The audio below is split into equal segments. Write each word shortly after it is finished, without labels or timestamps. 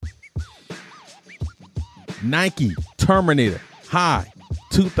Nike Terminator High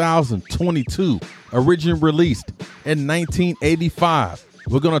 2022, originally released in 1985.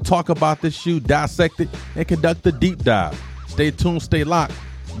 We're going to talk about this shoe, dissect it, and conduct a deep dive. Stay tuned, stay locked.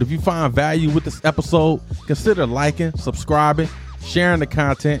 But if you find value with this episode, consider liking, subscribing, sharing the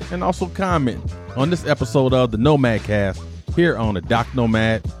content, and also commenting on this episode of the Nomad Cast here on the Doc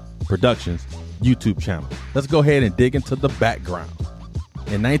Nomad Productions YouTube channel. Let's go ahead and dig into the background.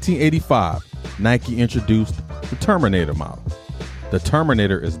 In 1985, Nike introduced the Terminator model. The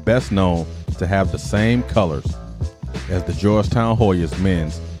Terminator is best known to have the same colors as the Georgetown Hoyas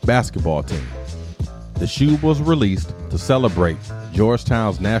men's basketball team. The shoe was released to celebrate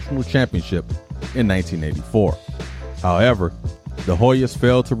Georgetown's national championship in 1984. However, the Hoyas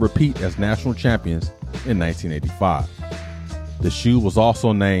failed to repeat as national champions in 1985. The shoe was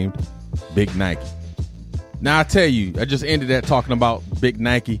also named Big Nike. Now I tell you, I just ended that talking about Big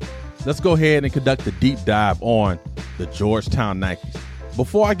Nike. Let's go ahead and conduct a deep dive on the Georgetown Nikes.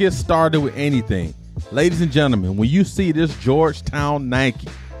 Before I get started with anything, ladies and gentlemen, when you see this Georgetown Nike,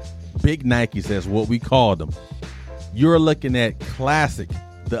 Big Nikes as what we call them, you're looking at classic,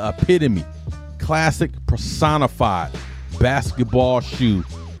 the epitome, classic personified basketball shoe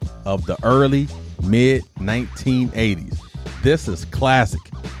of the early mid 1980s. This is classic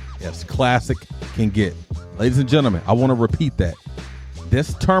as classic can get. Ladies and gentlemen, I want to repeat that.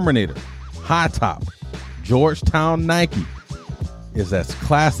 This Terminator high top Georgetown Nike is as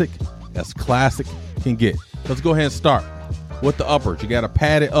classic can get. Let's go ahead and start with the uppers. You got a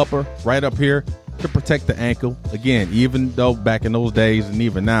padded upper right up here to protect the ankle. Again, even though back in those days and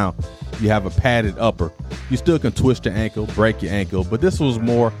even now you have a padded upper, you still can twist your ankle, break your ankle, but this was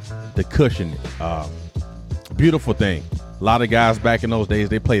more to cushion it. Beautiful thing. A lot of guys back in those days,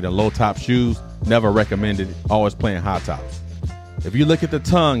 they played in low top shoes, never recommended it, always playing high tops. If you look at the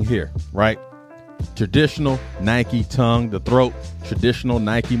tongue here, right? Traditional Nike tongue, the throat, traditional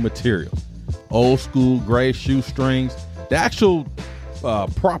Nike material. Old school gray shoestrings. The actual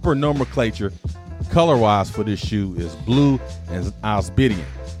proper nomenclature color-wise for this shoe is blue and Osbidian.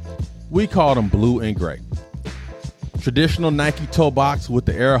 We call them blue and gray. Traditional Nike toe box with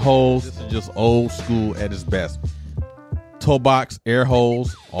the air holes. This is just old school at its best. Toe box, air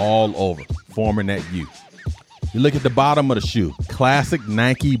holes all over, forming that U. You look at the bottom of the shoe, classic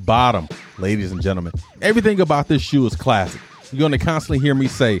Nike bottom, ladies and gentlemen. Everything about this shoe is classic. You're going to constantly hear me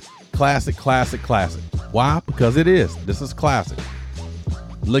say classic, classic, classic. Why? Because it is. This is classic.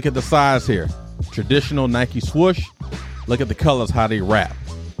 Look at the size here. Traditional Nike swoosh. Look at the colors, how they wrap.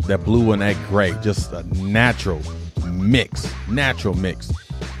 That blue and that gray, just a natural mix.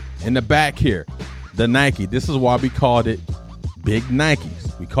 In the back here, the Nike. This is why we called it Big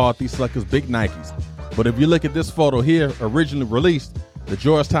Nikes. We called these suckers Big Nikes. But if you look at this photo here, originally released, the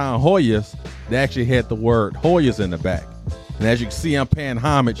Georgetown Hoyas, they actually had the word Hoyas in the back. And as you can see, I'm paying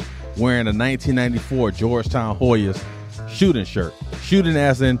homage wearing a 1994 Georgetown Hoyas shooting shirt. Shooting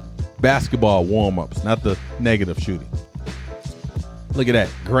as in basketball warm-ups, not the negative shooting. Look at that.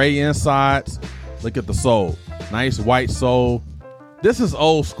 Gray insides. Look at the sole. Nice white sole. This is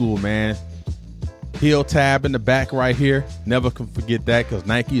old school, man. Heel tab in the back right here. Never can forget that because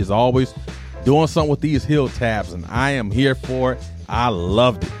Nike is always doing something with these heel tabs, and I am here for it. I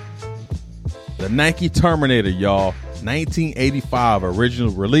loved it. The Nike Terminator, y'all. 1985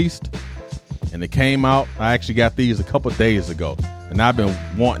 originally released, and it came out. I actually got these a couple days ago, and I've been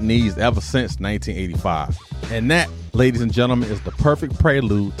wanting these ever since 1985. And that, ladies and gentlemen, is the perfect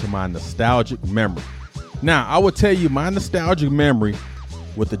prelude to my nostalgic memory. Now, I would tell you my nostalgic memory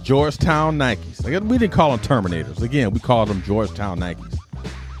with the Georgetown Nikes. We didn't call them Terminators. Again, we called them Georgetown Nikes.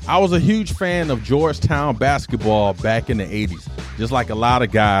 I was a huge fan of Georgetown basketball back in the 80s, just like a lot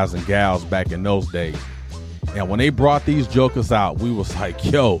of guys and gals back in those days. And when they brought these jokers out, we was like,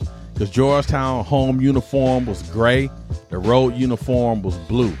 yo, because Georgetown home uniform was gray, the road uniform was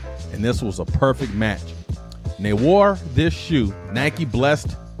blue, and this was a perfect match. And they wore this shoe. Nike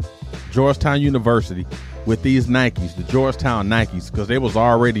blessed Georgetown University with these Nikes, the Georgetown Nikes, because they was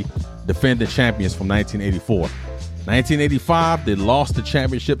already defending champions from 1984. 1985, they lost the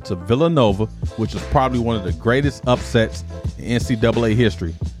championship to Villanova, which was probably one of the greatest upsets in NCAA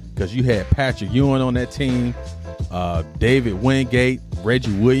history, because you had Patrick Ewing on that team, David Wingate,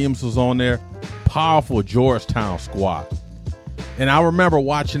 Reggie Williams was on there. Powerful Georgetown squad. And I remember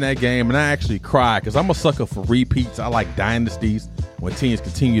watching that game, and I actually cried because I'm a sucker for repeats. I like dynasties when teams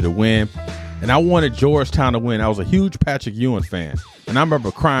continue to win. And I wanted Georgetown to win. I was a huge Patrick Ewing fan. And I remember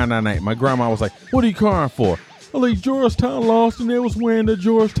crying that night. My grandma was like, "What are you crying for?" "Well, like Georgetown lost and they was wearing the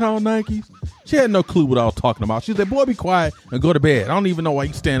Georgetown Nikes." She had no clue what I was talking about. She said, "Boy, be quiet and go to bed. I don't even know why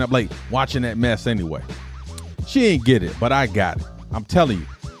you stand up late watching that mess anyway." She ain't get it, but I got it. I'm telling you.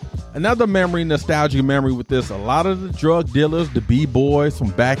 Another memory, nostalgic memory with this, a lot of the drug dealers, the B-boys from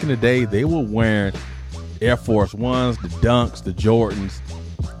back in the day, they were wearing Air Force Ones, the Dunks, the Jordans,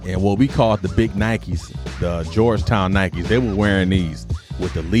 and what we call the big Nikes, the Georgetown Nikes. They were wearing these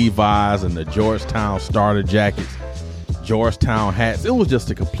with the Levi's and the Georgetown starter jackets, Georgetown hats. It was just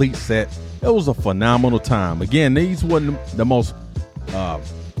a complete set. It was a phenomenal time. Again, these weren't the most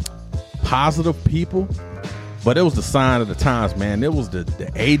positive people, but it was the sign of the times, man. It was the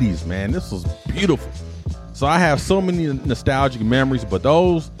 80s, man. This was beautiful. So I have so many nostalgic memories, but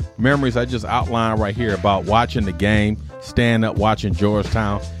those memories I just outlined right here about watching the game, stand up, watching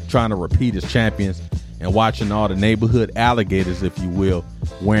Georgetown, trying to repeat as champions, and watching all the neighborhood alligators, if you will,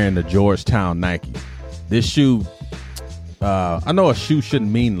 wearing the Georgetown Nikes. This shoe, I know a shoe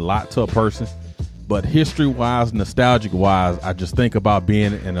shouldn't mean a lot to a person, but history-wise, nostalgic-wise, I just think about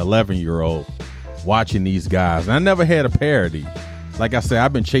being an 11-year-old watching these guys. And I never had a pair of these. Like I said,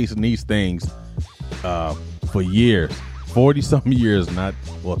 I've been chasing these things for years, 40-something years,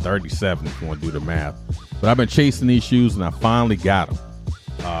 37 if you want to do the math. But I've been chasing these shoes, and I finally got them.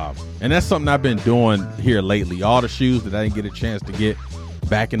 And that's something I've been doing here lately. All the shoes that I didn't get a chance to get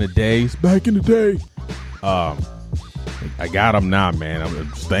back in the day, I got them now, man. I'm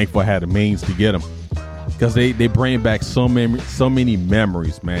just thankful I had the means to get them, because they bring back so many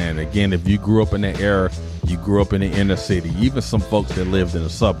memories, man. Again, if you grew up in that era, you grew up in the inner city, even some folks that lived in the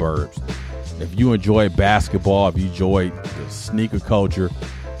suburbs. If you enjoy basketball, if you enjoyed the sneaker culture,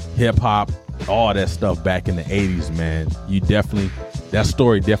 hip hop, all that stuff back in the 80s, man, that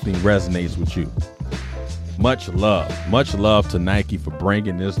story definitely resonates with you. Much love to Nike for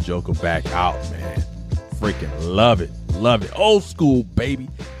bringing this joker back out, man. Freaking love it. Old school, baby.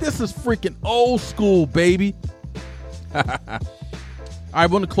 This is freaking old school, baby. I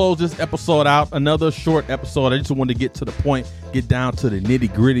want to close this episode out. Another short episode. I just wanted to get to the point, get down to the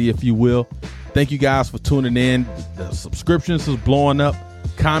nitty gritty, if you will. Thank you guys for tuning in. The subscriptions is blowing up.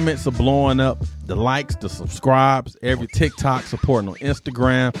 Comments are blowing up. The likes, the subscribes, every TikTok, supporting on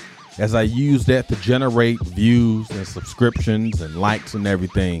Instagram, as I use that to generate views and subscriptions and likes and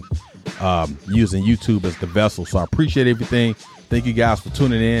everything, using YouTube as the vessel. So I appreciate everything. Thank you guys for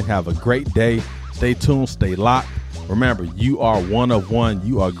tuning in. Have a great day. Stay tuned. Stay locked. Remember, you are one of one.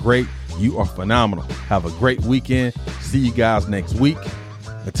 You are great. You are phenomenal. Have a great weekend. See you guys next week.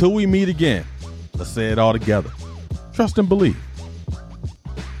 Until we meet again, let's say it all together. Trust and believe.